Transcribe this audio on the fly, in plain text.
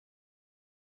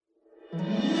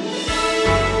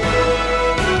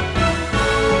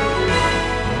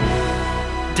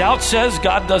Doubt says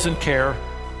God doesn't care.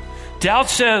 Doubt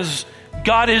says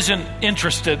God isn't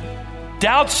interested.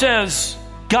 Doubt says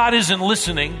God isn't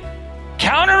listening.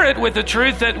 Counter it with the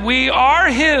truth that we are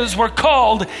His. We're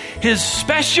called His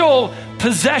special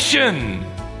possession.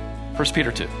 1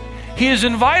 Peter 2. He has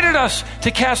invited us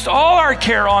to cast all our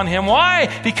care on Him.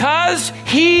 Why? Because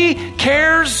He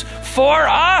cares for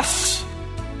us.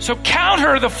 So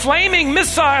counter the flaming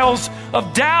missiles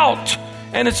of doubt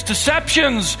and its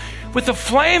deceptions with the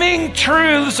flaming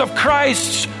truths of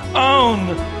Christ's own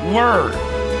Word.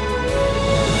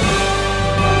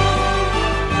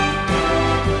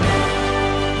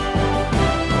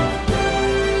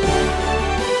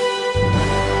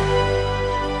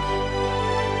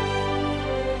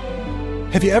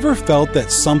 Have you ever felt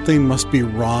that something must be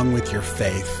wrong with your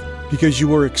faith because you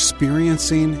were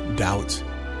experiencing doubt?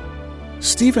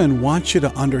 Stephen wants you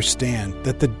to understand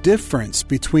that the difference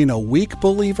between a weak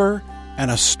believer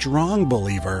and a strong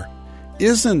believer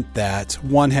isn't that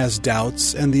one has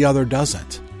doubts and the other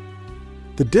doesn't.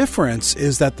 The difference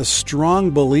is that the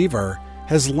strong believer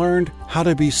has learned how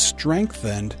to be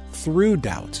strengthened through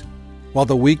doubt, while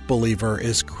the weak believer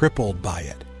is crippled by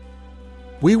it.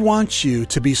 We want you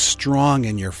to be strong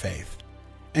in your faith,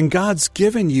 and God's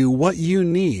given you what you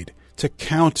need to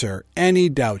counter any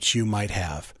doubts you might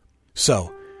have.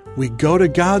 So, we go to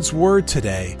God's Word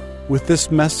today with this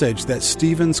message that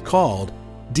Stephen's called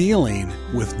Dealing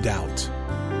with Doubt.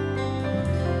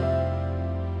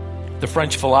 The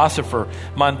French philosopher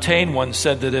Montaigne once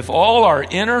said that if all our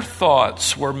inner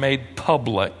thoughts were made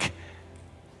public,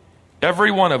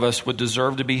 every one of us would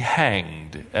deserve to be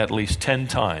hanged at least 10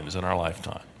 times in our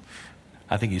lifetime.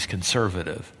 I think he's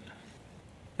conservative.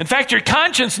 In fact, your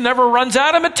conscience never runs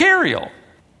out of material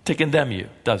to condemn you,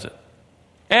 does it?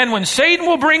 And when Satan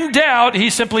will bring doubt, he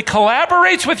simply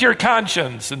collaborates with your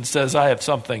conscience and says, I have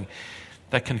something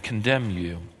that can condemn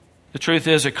you. The truth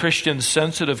is, a Christian's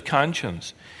sensitive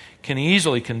conscience can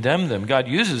easily condemn them. God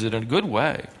uses it in a good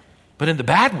way. But in the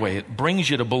bad way, it brings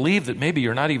you to believe that maybe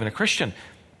you're not even a Christian.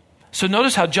 So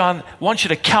notice how John wants you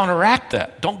to counteract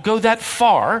that. Don't go that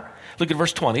far. Look at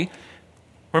verse 20.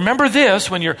 Remember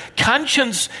this, when your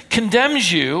conscience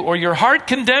condemns you or your heart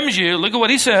condemns you, look at what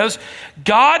he says.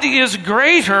 God is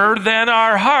greater than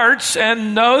our hearts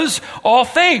and knows all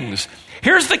things.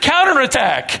 Here's the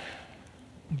counterattack.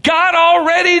 God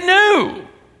already knew.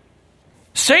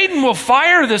 Satan will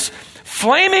fire this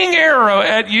flaming arrow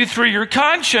at you through your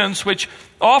conscience, which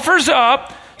offers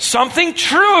up something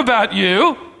true about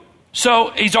you.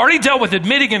 So he's already dealt with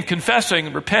admitting and confessing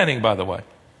and repenting, by the way.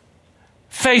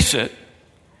 Face it.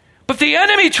 But the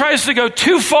enemy tries to go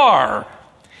too far.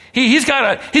 He's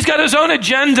got his own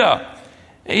agenda.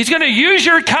 He's going to use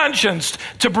your conscience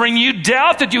to bring you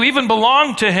doubt that you even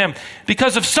belong to him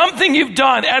because of something you've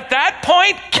done. At that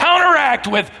point, counteract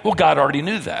with, well, God already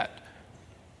knew that.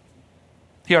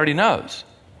 He already knows.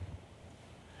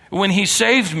 When he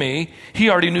saved me, he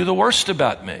already knew the worst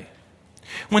about me.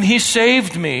 When he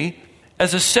saved me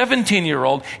as a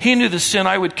 17-year-old, he knew the sin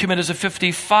I would commit as a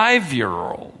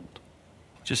 55-year-old.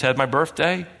 Just had my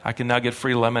birthday. I can now get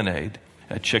free lemonade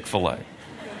at Chick-fil-A.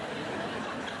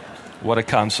 What a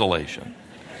consolation.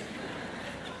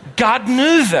 God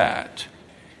knew that.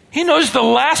 He knows the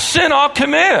last sin I'll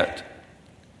commit.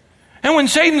 And when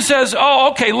Satan says, oh,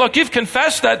 okay, look, you've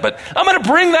confessed that, but I'm going to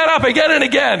bring that up again and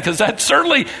again because that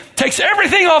certainly takes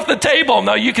everything off the table.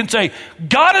 No, you can say,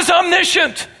 God is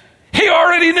omniscient. He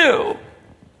already knew.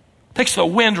 Takes the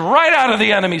wind right out of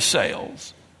the enemy's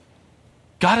sails.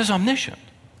 God is omniscient.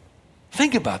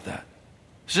 Think about that.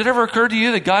 Has it ever occurred to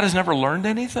you that God has never learned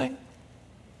anything?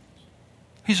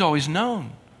 He's always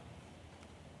known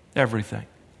everything.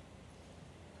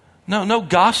 No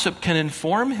gossip can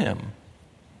inform him.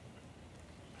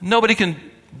 Nobody can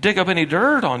dig up any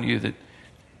dirt on you that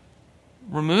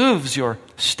removes your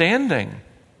standing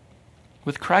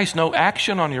with Christ. No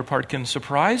action on your part can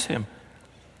surprise him.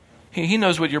 He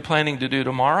knows what you're planning to do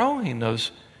tomorrow. He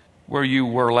knows where you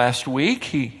were last week.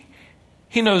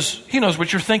 He knows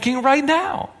what you're thinking right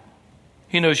now.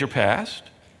 He knows your past,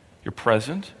 your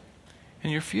present,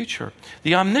 and your future.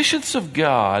 The omniscience of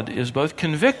God is both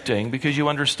convicting because you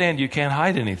understand you can't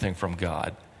hide anything from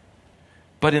God.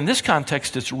 But in this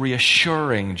context, it's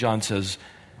reassuring. John says,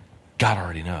 God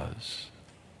already knows.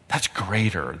 That's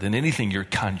greater than anything your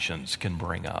conscience can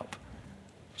bring up.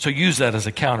 So use that as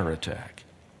a counterattack.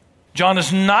 John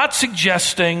is not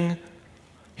suggesting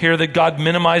here that God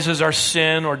minimizes our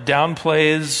sin or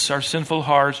downplays our sinful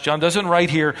hearts. John doesn't write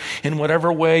here, in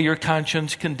whatever way your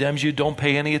conscience condemns you, don't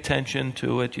pay any attention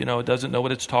to it. You know, it doesn't know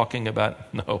what it's talking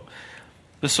about. No.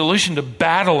 The solution to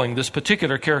battling this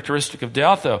particular characteristic of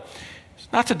doubt, though, is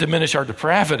not to diminish our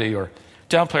depravity or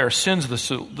downplay our sins.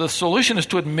 The solution is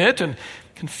to admit and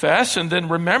confess and then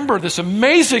remember this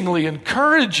amazingly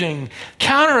encouraging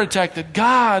counterattack that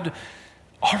God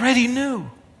already knew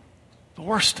the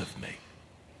worst of me.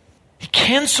 He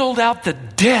canceled out the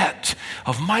debt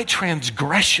of my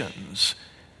transgressions,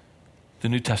 the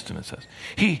New Testament says.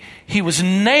 He was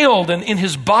nailed, and in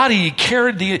his body he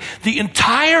carried the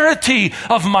entirety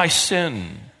of my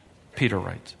sin, Peter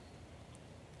writes.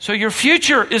 So your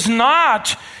future is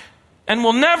not and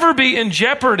will never be in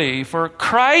jeopardy, for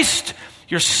Christ,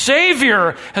 your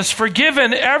Savior, has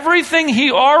forgiven everything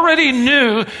he already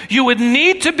knew you would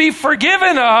need to be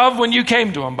forgiven of when you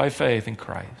came to him by faith in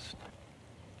Christ.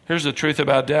 Here's the truth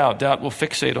about doubt. Doubt will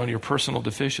fixate on your personal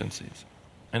deficiencies.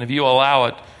 And if you allow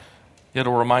it,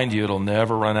 it'll remind you it'll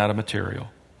never run out of material.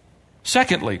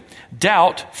 Secondly,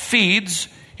 doubt feeds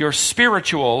your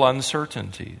spiritual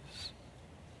uncertainties.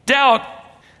 Doubt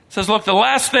says, look, the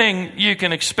last thing you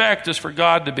can expect is for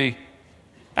God to be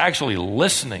actually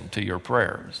listening to your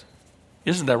prayers.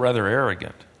 Isn't that rather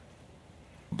arrogant?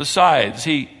 Besides,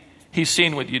 he's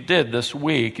seen what you did this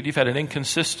week, and you've had an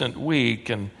inconsistent week,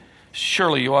 and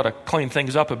surely you ought to clean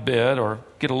things up a bit or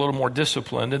get a little more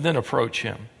disciplined and then approach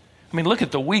him. I mean, look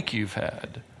at the week you've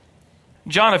had.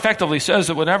 John effectively says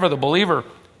that whenever the believer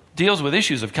deals with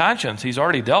issues of conscience, he's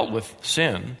already dealt with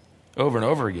sin over and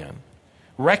over again,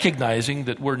 recognizing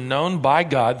that we're known by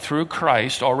God through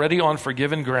Christ, already on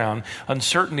forgiven ground.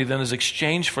 Uncertainty then is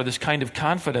exchanged for this kind of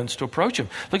confidence to approach him.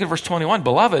 Look at verse 21.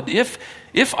 Beloved,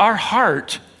 if our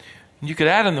heart, you could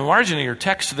add in the margin of your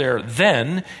text there,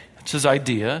 then, it's his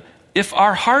idea, if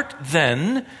our heart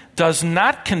then does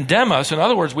not condemn us, in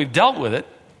other words, we've dealt with it,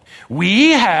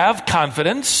 we have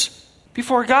confidence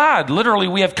before God. Literally,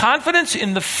 we have confidence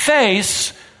in the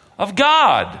face of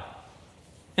God.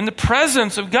 In the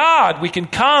presence of God, we can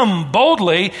come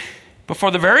boldly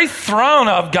before the very throne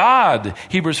of God.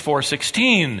 Hebrews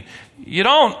 4:16. You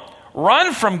don't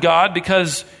run from God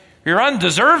because you're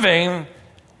undeserving.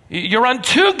 You run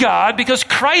to God because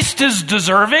Christ is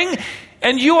deserving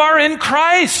and you are in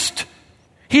Christ.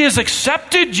 He has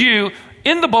accepted you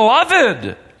in the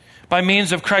beloved by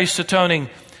means of Christ's atoning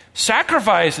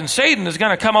sacrifice. And Satan is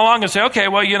going to come along and say, okay,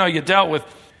 well, you dealt with,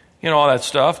 all that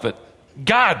stuff, but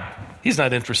God, he's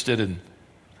not interested in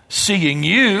seeing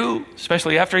you,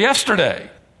 especially after yesterday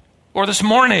or this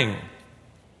morning.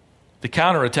 The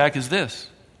counterattack is this: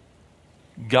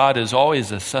 God is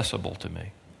always accessible to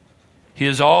me. He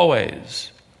is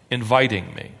always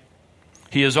inviting me.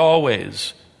 He is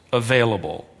always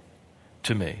available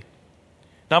to me.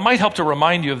 Now, it might help to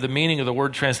remind you of the meaning of the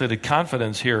word translated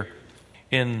confidence here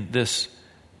in this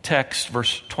text,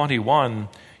 verse 21.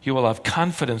 You will have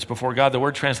confidence before God. The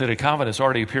word translated confidence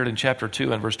already appeared in chapter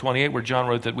 2 and verse 28, where John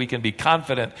wrote that we can be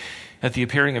confident at the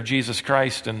appearing of Jesus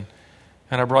Christ. And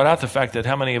I brought out the fact that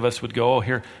how many of us would go,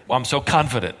 I'm so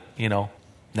confident, now.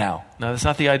 Now, that's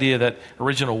not the idea of that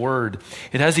original word.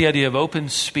 It has the idea of open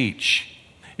speech.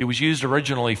 It was used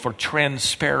originally for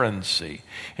transparency.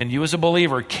 And you as a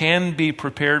believer can be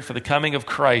prepared for the coming of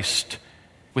Christ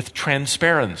with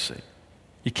transparency.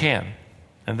 You can.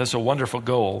 And that's a wonderful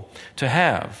goal to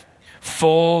have.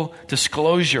 Full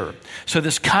disclosure. So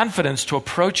this confidence to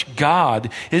approach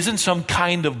God isn't some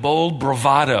kind of bold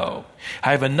bravado.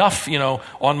 I have enough,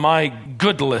 on my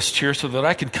good list here so that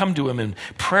I can come to him in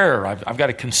prayer. I've got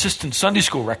a consistent Sunday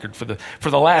school record for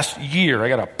the last year. I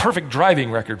got a perfect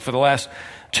driving record for the last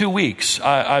 2 weeks.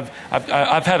 I've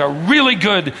had a really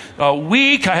good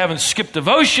week. I haven't skipped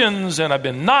devotions, and I've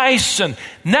been nice, and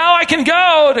now I can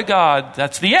go to God.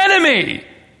 That's the enemy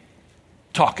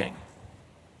talking.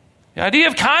 The idea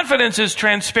of confidence is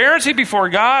transparency before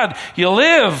God. You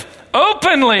live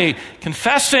openly,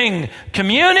 confessing,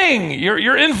 communing.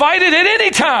 You're invited at any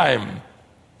time.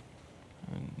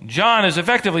 John is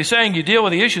effectively saying you deal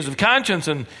with the issues of conscience,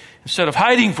 and instead of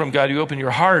hiding from God, you open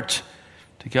your heart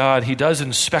to God. He does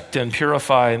inspect and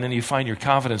purify, and then you find your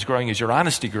confidence growing as your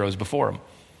honesty grows before him.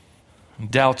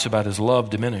 And doubts about his love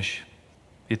diminish.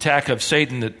 The attack of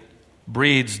Satan that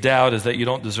breeds doubt is that you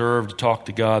don't deserve to talk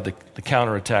to God. The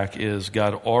counterattack is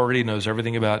God already knows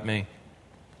everything about me.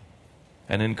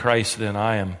 And in Christ, then,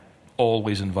 I am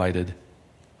always invited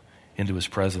into his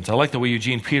presence. I like the way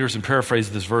Eugene Peterson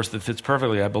paraphrases this verse that fits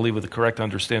perfectly, I believe, with the correct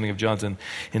understanding of John's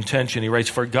intention. He writes,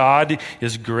 "For God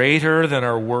is greater than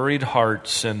our worried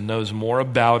hearts and knows more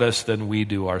about us than we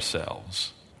do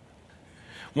ourselves."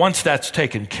 Once that's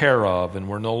taken care of and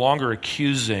we're no longer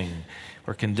accusing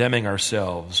or condemning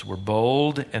ourselves, we're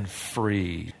bold and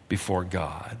free before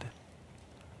God.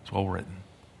 It's well written.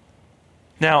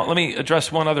 Now, let me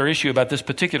address one other issue about this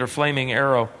particular flaming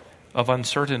arrow of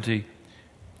uncertainty,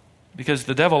 because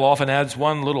the devil often adds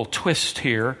one little twist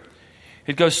here.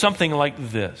 It goes something like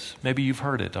this. Maybe you've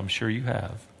heard it. I'm sure you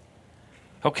have.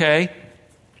 Okay,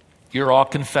 you're all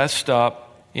confessed up.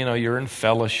 You're in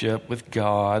fellowship with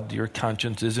God. Your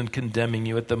conscience isn't condemning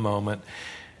you at the moment.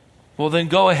 Well, then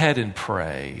go ahead and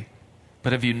pray.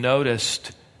 But have you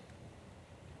noticed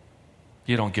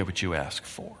you don't get what you ask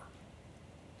for?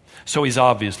 So he's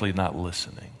obviously not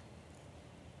listening.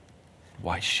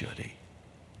 Why should he?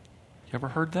 You ever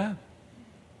heard that?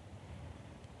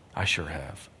 I sure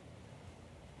have.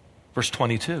 Verse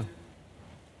 22.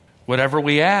 Whatever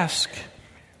we ask,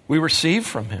 we receive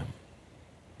from him.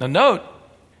 Now note,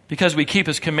 because we keep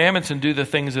his commandments and do the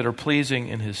things that are pleasing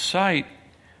in his sight.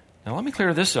 Now let me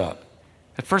clear this up.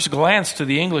 At first glance to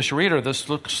the English reader, this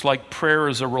looks like prayer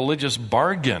is a religious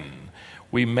bargain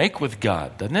we make with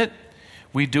God, doesn't it?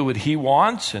 We do what he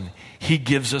wants and he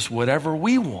gives us whatever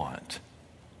we want.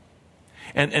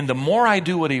 And the more I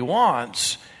do what he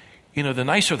wants, the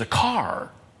nicer the car,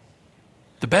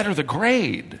 the better the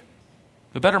grade,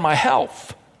 the better my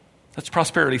health. That's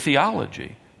prosperity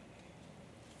theology.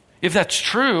 If that's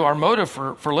true, our motive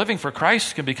for living for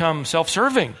Christ can become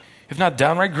self-serving, if not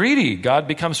downright greedy. God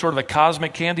becomes sort of a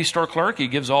cosmic candy store clerk. He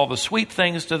gives all the sweet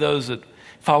things to those that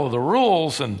follow the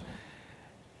rules and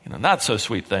not so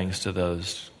sweet things to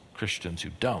those Christians who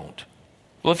don't.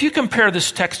 Well, if you compare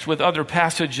this text with other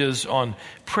passages on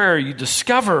prayer, you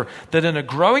discover that in a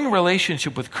growing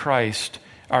relationship with Christ,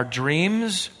 our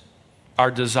dreams, our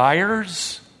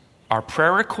desires, our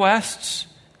prayer requests,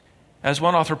 as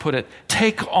one author put it,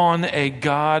 take on a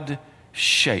God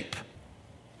shape.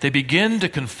 They begin to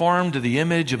conform to the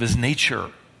image of his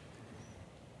nature,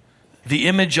 the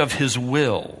image of his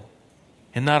will,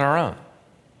 and not our own.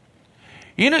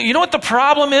 You know what the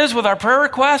problem is with our prayer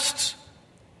requests?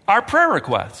 Our prayer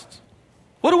requests.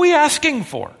 What are we asking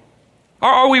for?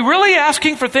 Are we really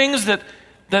asking for things that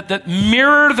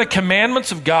mirror the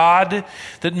commandments of God,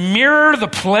 that mirror the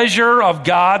pleasure of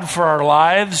God for our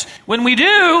lives? When we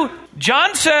do,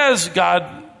 John says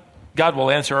God will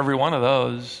answer every one of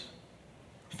those.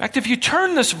 In fact, if you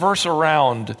turn this verse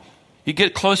around, you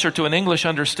get closer to an English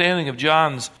understanding of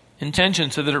John's intention,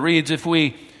 so that it reads, if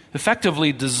we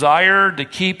effectively desire to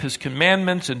keep his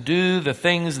commandments and do the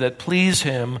things that please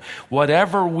him,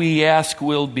 whatever we ask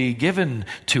will be given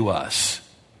to us.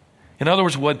 In other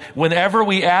words, whenever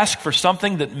we ask for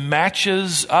something that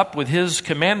matches up with his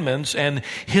commandments and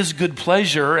his good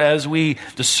pleasure, as we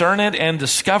discern it and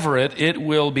discover it, it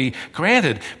will be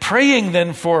granted. Praying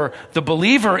then for the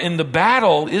believer in the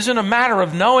battle isn't a matter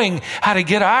of knowing how to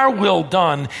get our will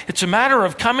done. It's a matter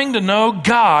of coming to know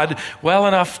God well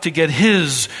enough to get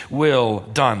his will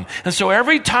done. And so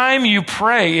every time you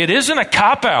pray, it isn't a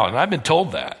cop-out, and I've been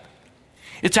told that.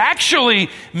 It's actually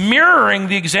mirroring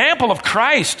the example of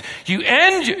Christ. You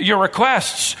end your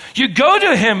requests. You go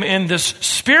to him in this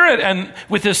spirit and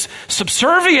with this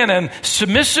subservient and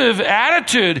submissive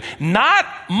attitude. Not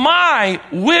my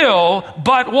will,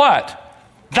 but what?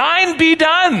 Thine be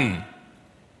done.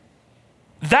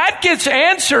 That gets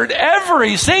answered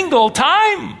every single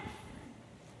time.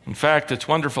 In fact, it's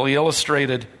wonderfully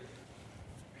illustrated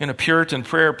in a Puritan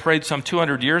prayer prayed some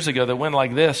 200 years ago that went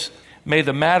like this. May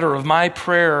the matter of my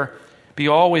prayer be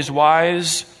always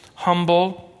wise,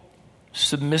 humble,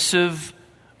 submissive,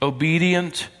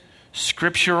 obedient,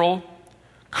 scriptural,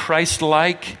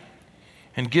 Christ-like,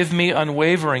 and give me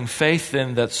unwavering faith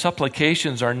in that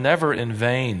supplications are never in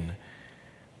vain,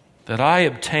 that I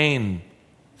obtain,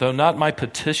 though not my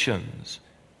petitions,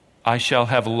 I shall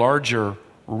have larger,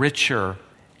 richer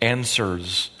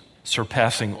answers,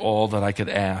 surpassing all that I could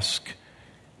ask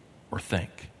or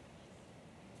think.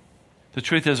 The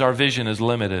truth is, our vision is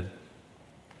limited,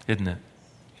 isn't it?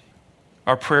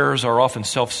 Our prayers are often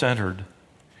self-centered.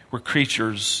 We're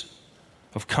creatures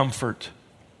of comfort.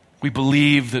 We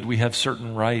believe that we have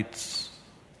certain rights.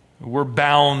 We're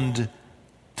bound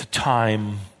to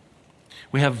time.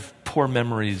 We have poor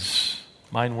memories,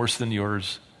 mine worse than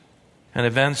yours. And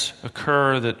events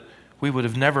occur that we would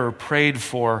have never prayed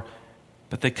for,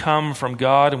 but they come from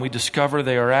God, and we discover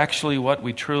they are actually what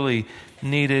we truly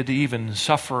needed, even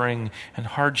suffering and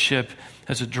hardship,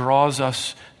 as it draws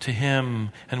us to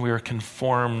him, and we are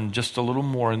conformed just a little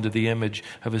more into the image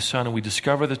of his Son, and we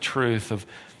discover the truth of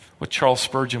what Charles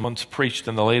Spurgeon once preached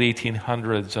in the late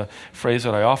 1800s, a phrase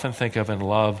that I often think of and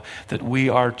love, that we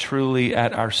are truly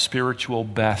at our spiritual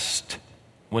best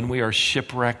when we are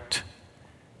shipwrecked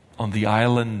on the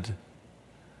island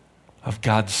of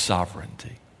God's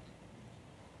sovereignty.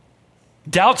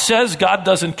 Doubt says God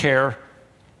doesn't care.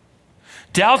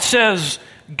 Doubt says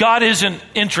God isn't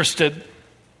interested.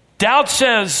 Doubt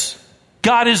says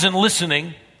God isn't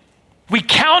listening. We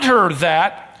counter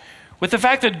that with the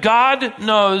fact that God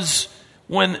knows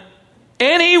when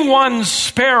any one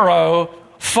sparrow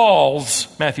falls,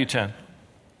 Matthew 10.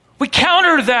 We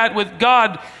counter that with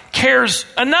God cares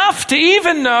enough to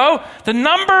even know the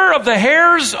number of the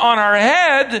hairs on our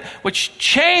head, which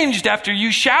changed after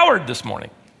you showered this morning.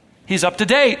 He's up to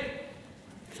date.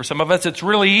 For some of us, it's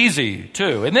really easy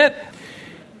too, isn't it?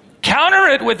 Counter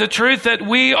it with the truth that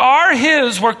we are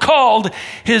His. We're called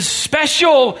His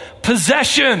special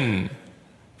possession.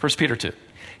 1 Peter 2.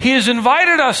 He has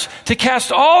invited us to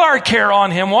cast all our care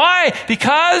on Him. Why?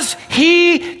 Because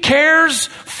He cares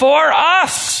for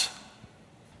us.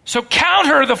 So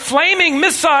counter the flaming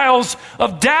missiles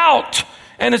of doubt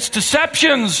and its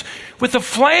deceptions with the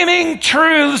flaming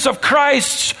truths of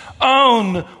Christ's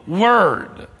own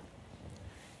word.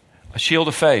 A shield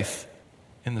of faith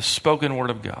in the spoken word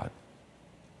of God,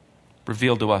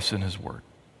 revealed to us in His word.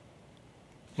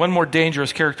 One more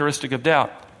dangerous characteristic of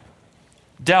doubt.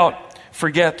 Doubt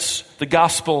forgets the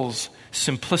gospel's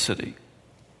simplicity.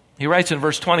 He writes in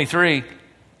verse 23,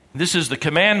 this is the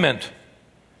commandment,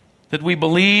 that we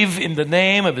believe in the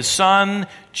name of His Son,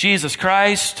 Jesus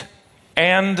Christ,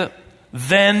 and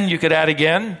then you could add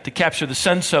again to capture the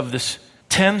sense of this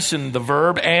tense in the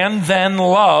verb, and then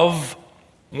love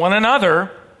one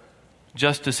another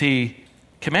just as He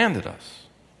commanded us.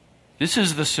 This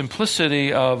is the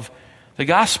simplicity of the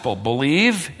gospel.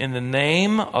 Believe in the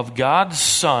name of God's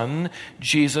Son,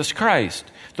 Jesus Christ.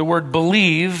 The word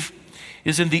believe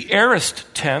is in the aorist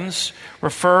tense,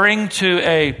 referring to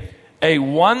a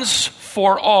once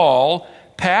for all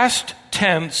past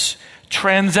tense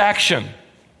transaction.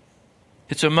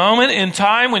 It's a moment in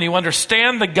time when you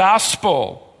understand the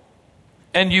gospel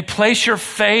and you place your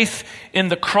faith in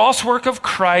the crosswork of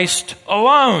Christ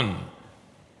alone.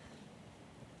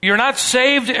 You're not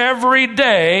saved every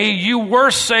day. You were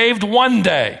saved one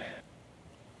day.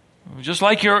 Just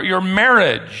like your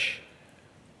marriage.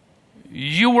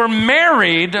 You were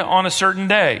married on a certain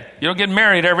day. You don't get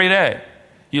married every day.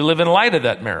 You live in light of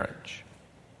that marriage.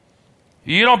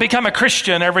 You don't become a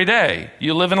Christian every day.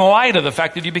 You live in light of the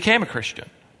fact that you became a Christian.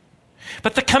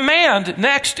 But the command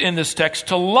next in this text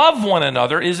to love one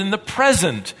another is in the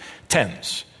present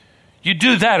tense. You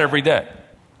do that every day.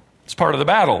 It's part of the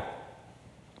battle.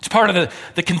 It's part of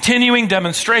the continuing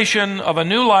demonstration of a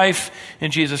new life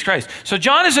in Jesus Christ. So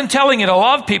John isn't telling you to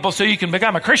love people so you can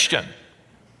become a Christian.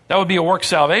 That would be a work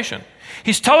salvation.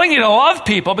 He's telling you to love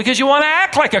people because you want to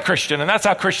act like a Christian, and that's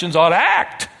how Christians ought to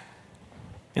act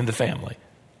in the family.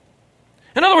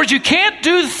 In other words, you can't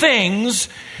do things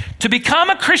to become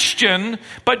a Christian,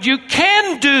 but you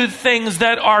can do things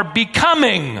that are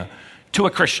becoming to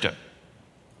a Christian.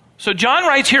 So John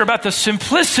writes here about the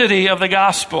simplicity of the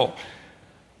gospel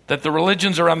that the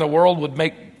religions around the world would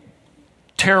make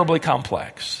terribly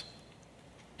complex.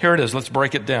 Here it is. Let's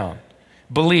break it down.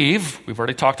 Believe, we've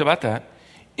already talked about that,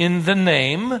 in the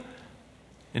name.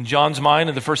 In John's mind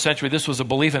in the first century, this was a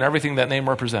belief in everything that name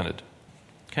represented.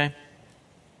 Okay?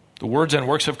 The words and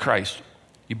works of Christ.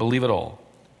 You believe it all.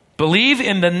 Believe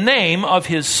in the name of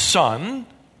His Son,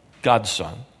 God's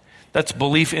Son. That's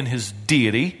belief in His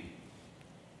deity,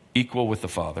 equal with the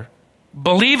Father.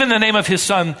 Believe in the name of His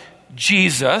Son,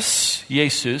 Jesus,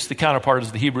 Jesus. The counterpart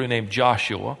is the Hebrew name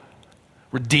Joshua,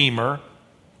 Redeemer,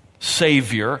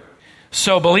 Savior.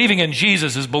 So believing in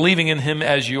Jesus is believing in Him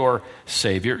as your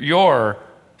Savior, your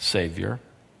Savior.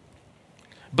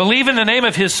 Believe in the name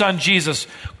of His Son, Jesus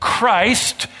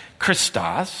Christ,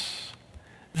 Christos,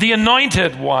 the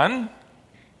Anointed One.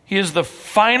 He is the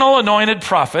final anointed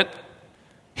prophet.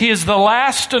 He is the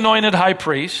last anointed high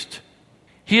priest.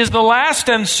 He is the last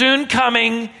and soon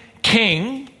coming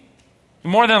King.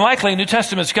 More than likely, New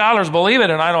Testament scholars believe it,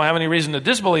 and I don't have any reason to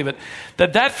disbelieve it,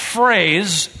 that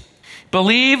phrase,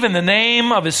 believe in the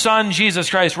name of His Son, Jesus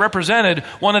Christ, represented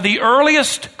one of the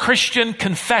earliest Christian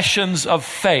confessions of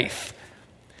faith.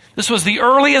 This was the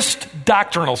earliest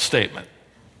doctrinal statement.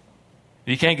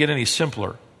 You can't get any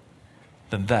simpler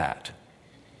than that.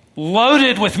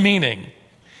 Loaded with meaning.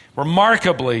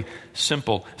 Remarkably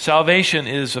simple. Salvation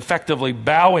is effectively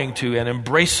bowing to and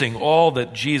embracing all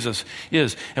that Jesus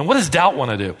is. And what does doubt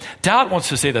want to do? Doubt wants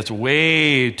to say that's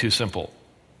way too simple.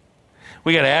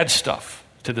 We got to add stuff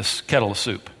to this kettle of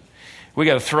soup. We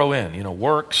got to throw in,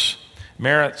 works,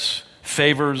 merits,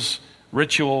 favors,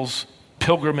 rituals,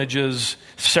 pilgrimages,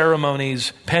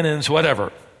 ceremonies, penance,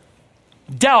 whatever.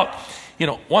 Doubt,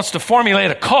 wants to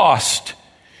formulate a cost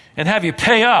and have you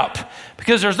pay up,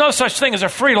 because there's no such thing as a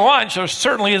free lunch. There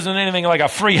certainly isn't anything like a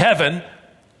free heaven.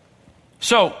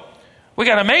 So we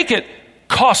got to make it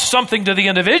costs something to the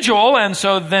individual, and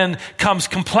so then comes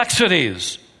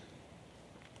complexities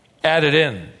added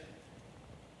in.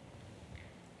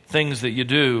 Things that you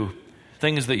do,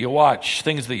 things that you watch,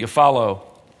 things that you follow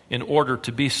in order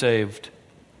to be saved.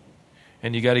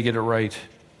 And you got to get it right.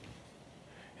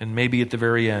 And maybe at the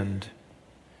very end,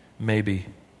 maybe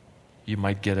you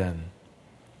might get in.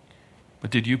 But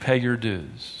did you pay your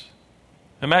dues?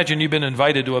 Imagine you've been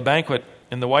invited to a banquet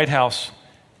in the White House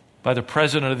by the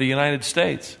President of the United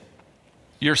States.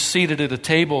 You're seated at a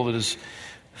table that is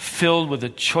filled with the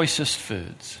choicest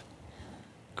foods.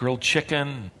 Grilled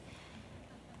chicken,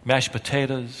 mashed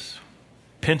potatoes,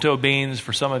 pinto beans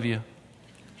for some of you,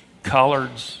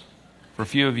 collards for a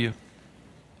few of you.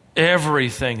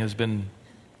 Everything has been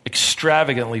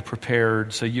extravagantly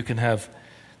prepared so you can have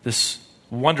this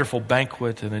wonderful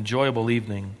banquet and enjoyable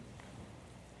evening.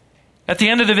 At the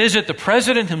end of the visit, the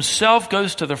president himself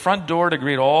goes to the front door to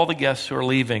greet all the guests who are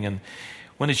leaving. And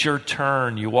when it's your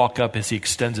turn, you walk up as he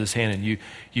extends his hand and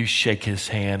you shake his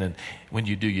hand. And when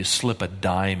you do, you slip a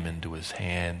dime into his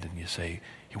hand and you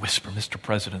whisper, "Mr.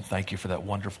 President, thank you for that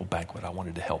wonderful banquet. I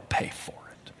wanted to help pay for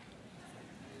it."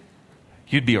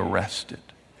 You'd be arrested.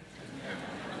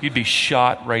 You'd be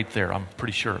shot right there. I'm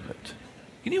pretty sure of it.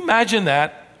 Can you imagine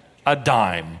that? A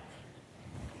dime.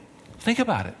 Think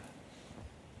about it.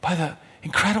 By the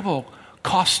incredible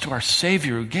cost to our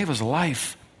Savior who gave his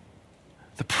life,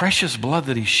 the precious blood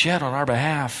that he shed on our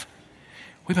behalf,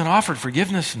 we've been offered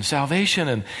forgiveness and salvation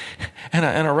and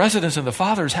a residence in the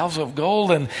Father's house of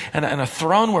gold and a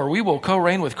throne where we will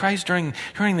co-reign with Christ during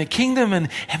the kingdom. And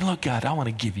look, God, I want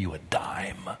to give you a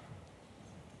dime.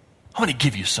 I want to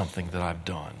give you something that I've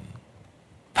done.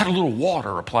 I've had a little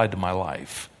water applied to my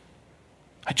life.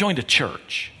 I joined a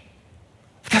church.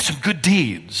 I've got some good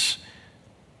deeds.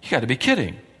 You got to be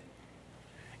kidding.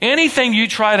 Anything you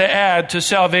try to add to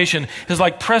salvation is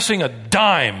like pressing a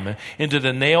dime into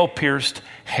the nail-pierced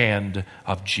hand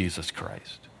of Jesus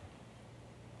Christ.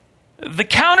 The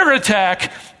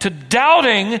counterattack to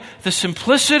doubting the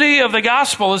simplicity of the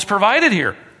gospel is provided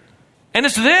here. And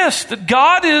it's this, that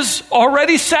God is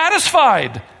already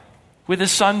satisfied with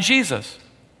his son Jesus,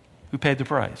 who paid the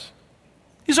price.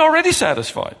 He's already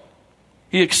satisfied.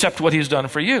 He accepts what he's done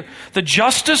for you. The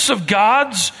justice of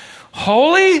God's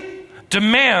holy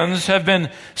demands have been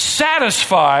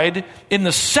satisfied in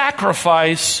the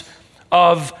sacrifice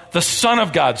of the Son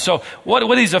of God. So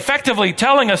what he's effectively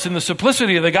telling us in the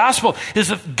simplicity of the gospel is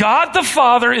that God the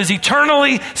Father is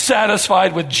eternally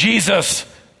satisfied with Jesus.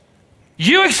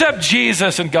 You accept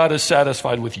Jesus and God is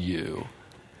satisfied with you.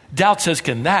 Doubt says,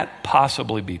 can that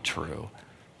possibly be true?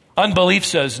 Unbelief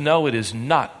says, no, it is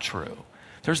not true.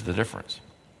 There's the difference.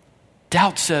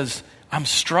 Doubt says, I'm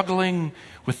struggling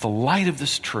with the light of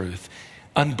this truth.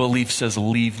 Unbelief says,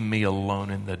 leave me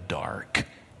alone in the dark.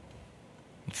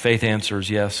 Faith answers,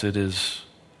 yes, it is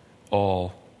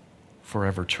all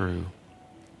forever true.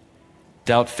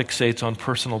 Doubt fixates on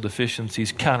personal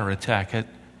deficiencies. Counterattack it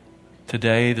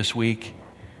today, this week,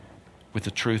 with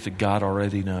the truth that God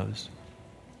already knows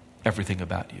everything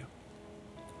about you.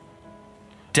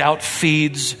 Doubt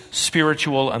feeds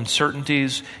spiritual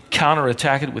uncertainties.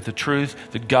 Counterattack it with the truth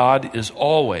that God is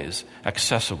always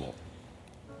accessible.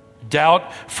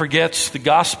 Doubt forgets the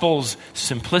gospel's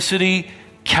simplicity.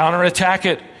 Counterattack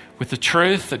it with the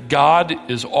truth that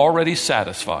God is already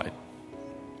satisfied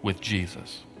with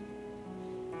Jesus.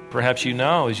 Perhaps you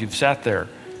know, as you've sat there,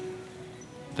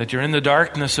 that you're in the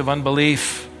darkness of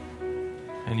unbelief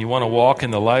and you want to walk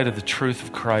in the light of the truth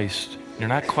of Christ. You're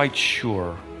not quite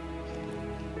sure.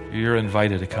 You're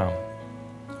invited to come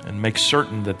and make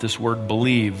certain that this word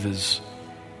believe is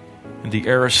in the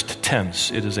aorist tense.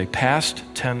 It is a past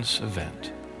tense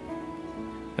event.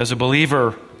 As a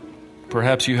believer,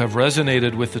 perhaps you have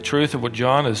resonated with the truth of what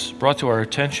John has brought to our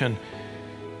attention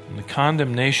and the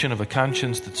condemnation of a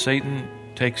conscience that Satan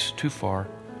takes too far.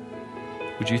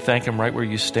 Would you thank him right where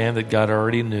you stand that God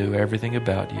already knew everything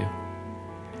about you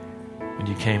when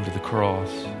you came to the cross?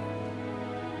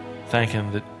 Thank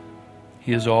him that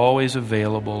he is always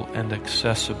available and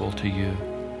accessible to you.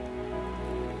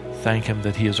 Thank him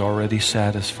that he is already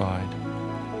satisfied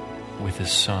with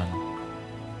his Son,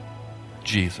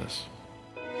 Jesus.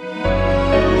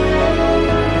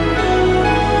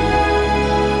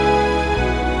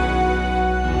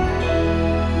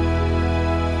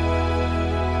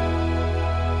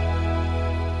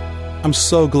 I'm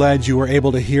so glad you were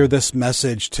able to hear this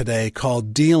message today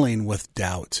called Dealing with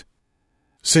Doubt.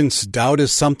 Since doubt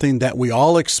is something that we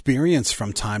all experience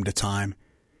from time to time,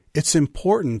 it's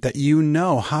important that you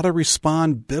know how to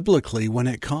respond biblically when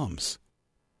it comes.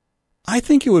 I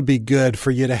think it would be good for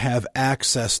you to have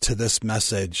access to this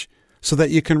message so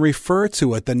that you can refer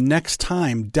to it the next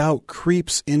time doubt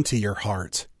creeps into your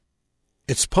heart.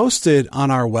 It's posted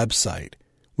on our website,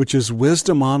 which is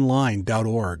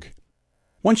wisdomonline.org.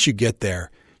 Once you get there,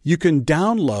 you can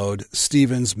download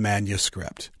Stephen's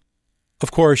manuscript.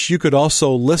 Of course, you could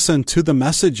also listen to the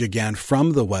message again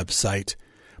from the website,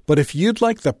 but if you'd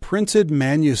like the printed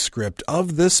manuscript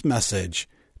of this message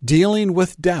dealing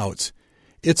with doubt,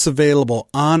 it's available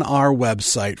on our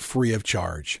website free of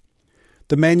charge.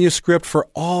 The manuscript for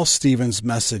all Stephen's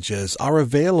messages are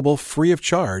available free of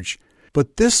charge,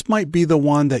 but this might be the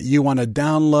one that you want to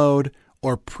download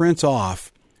or print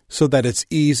off so that it's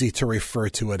easy to refer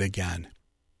to it again.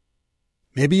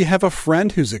 Maybe you have a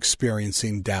friend who's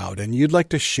experiencing doubt and you'd like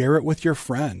to share it with your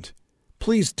friend.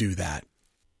 Please do that.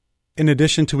 In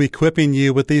addition to equipping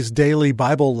you with these daily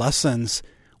Bible lessons,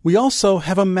 we also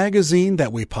have a magazine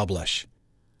that we publish.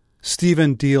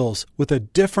 Stephen deals with a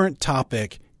different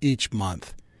topic each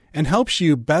month and helps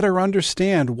you better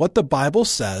understand what the Bible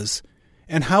says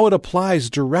and how it applies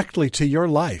directly to your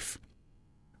life.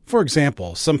 For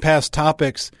example, some past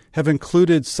topics have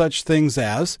included such things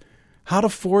as how to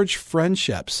forge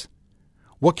friendships.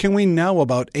 What can we know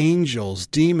about angels,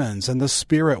 demons, and the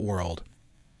spirit world?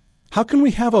 How can we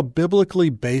have a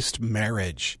biblically based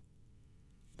marriage?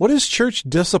 What is church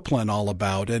discipline all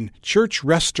about, and church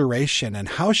restoration, and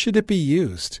how should it be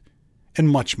used? And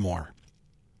much more.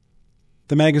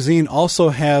 The magazine also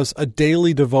has a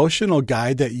daily devotional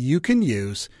guide that you can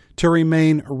use to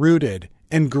remain rooted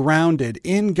and grounded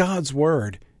in God's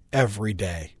Word every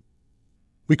day.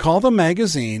 We call the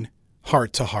magazine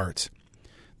Heart to Heart.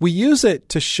 We use it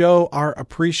to show our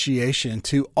appreciation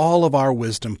to all of our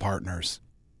wisdom partners.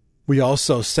 We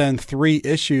also send 3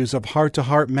 issues of Heart to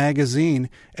Heart magazine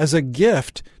as a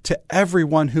gift to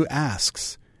everyone who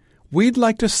asks. We'd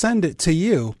like to send it to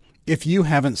you if you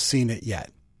haven't seen it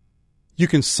yet. You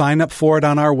can sign up for it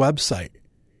on our website.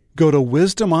 Go to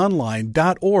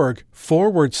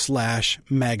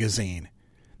wisdomonline.org/magazine.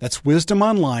 That's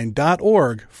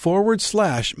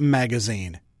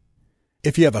wisdomonline.org/magazine.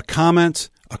 If you have a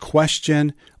comment, a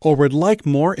question, or would like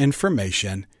more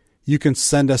information, you can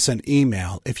send us an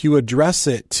email if you address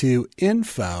it to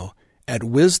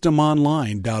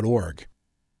info@wisdomonline.org.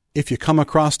 If you come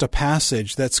across a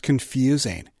passage that's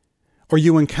confusing, or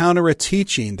you encounter a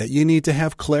teaching that you need to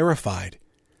have clarified,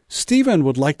 Stephen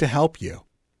would like to help you.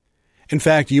 In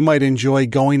fact, you might enjoy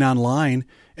going online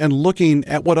and looking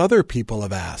at what other people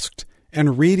have asked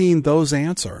and reading those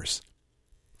answers.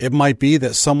 It might be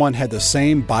that someone had the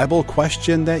same Bible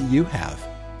question that you have.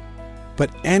 But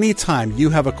anytime you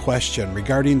have a question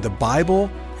regarding the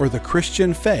Bible or the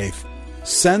Christian faith,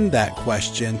 send that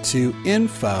question to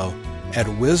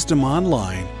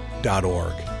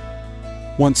info@wisdomonline.org.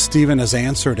 Once Stephen has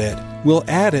answered it, we'll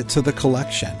add it to the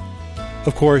collection.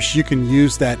 Of course, you can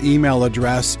use that email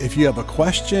address if you have a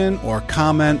question or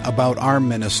comment about our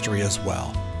ministry as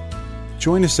well.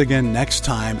 Join us again next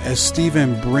time as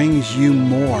Stephen brings you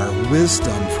more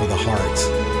wisdom for the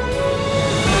heart.